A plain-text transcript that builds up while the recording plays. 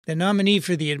The nominee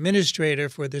for the administrator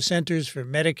for the Centers for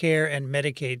Medicare and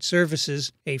Medicaid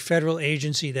Services, a federal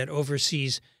agency that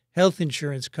oversees health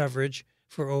insurance coverage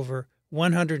for over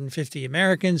 150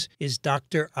 Americans, is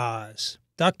Dr. Oz.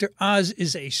 Dr. Oz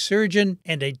is a surgeon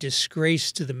and a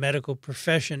disgrace to the medical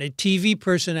profession, a TV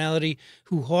personality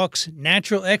who hawks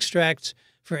natural extracts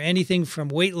for anything from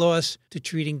weight loss to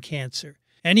treating cancer.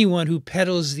 Anyone who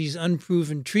peddles these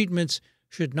unproven treatments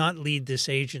should not lead this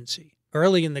agency.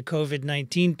 Early in the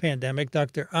COVID-19 pandemic,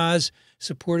 Dr. Oz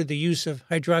supported the use of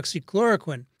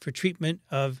hydroxychloroquine for treatment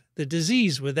of the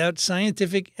disease without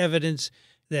scientific evidence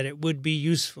that it would be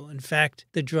useful. In fact,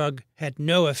 the drug had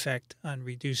no effect on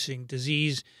reducing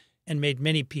disease and made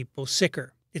many people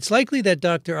sicker. It's likely that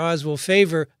Dr. Oz will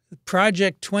favor the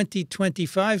Project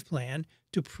 2025 plan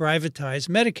to privatize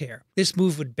Medicare. This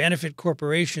move would benefit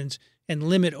corporations and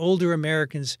limit older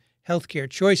Americans' healthcare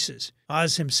choices.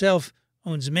 Oz himself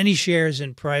owns many shares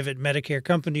in private Medicare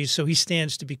companies, so he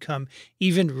stands to become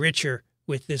even richer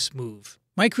with this move.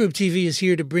 MicrobeTV is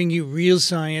here to bring you real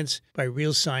science by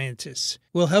real scientists.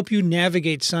 We'll help you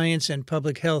navigate science and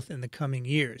public health in the coming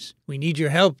years. We need your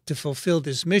help to fulfill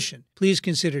this mission. Please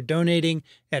consider donating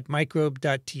at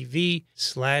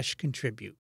microbe.tv/contribute.